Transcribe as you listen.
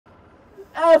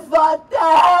איפה אתם?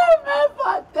 איפה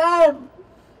אתם?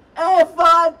 איפה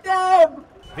אתם?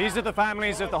 These are the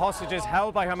families of the hostages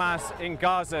held by Hamas in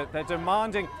Gaza. They're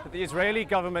demanding that the Israeli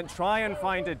government try and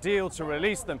find a deal to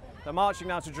release them. They're marching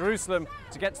now to Jerusalem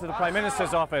to get to the Prime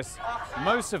Minister's office.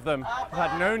 Most of them have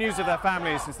had no news of their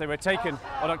families since they were taken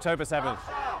on October 7th.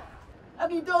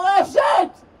 אני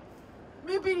דורשת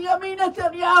מבנימין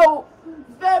נתניהו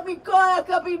ומכל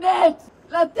הקבינט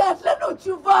לתת לנו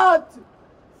תשובות.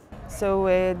 So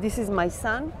this is my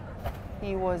son.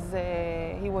 He was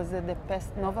at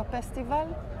the Nova Festival,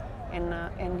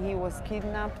 and he was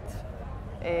kidnapped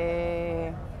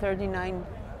 39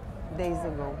 days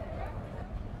ago.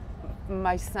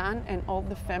 My son and all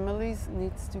the families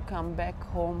needs to come back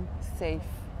home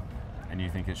safe. And you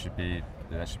think that should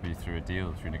be through a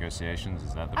deal, through negotiations?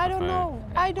 Is that the I don't know.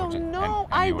 I don't know.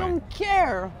 I don't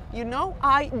care. You know,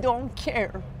 I don't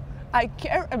care. I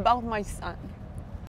care about my son.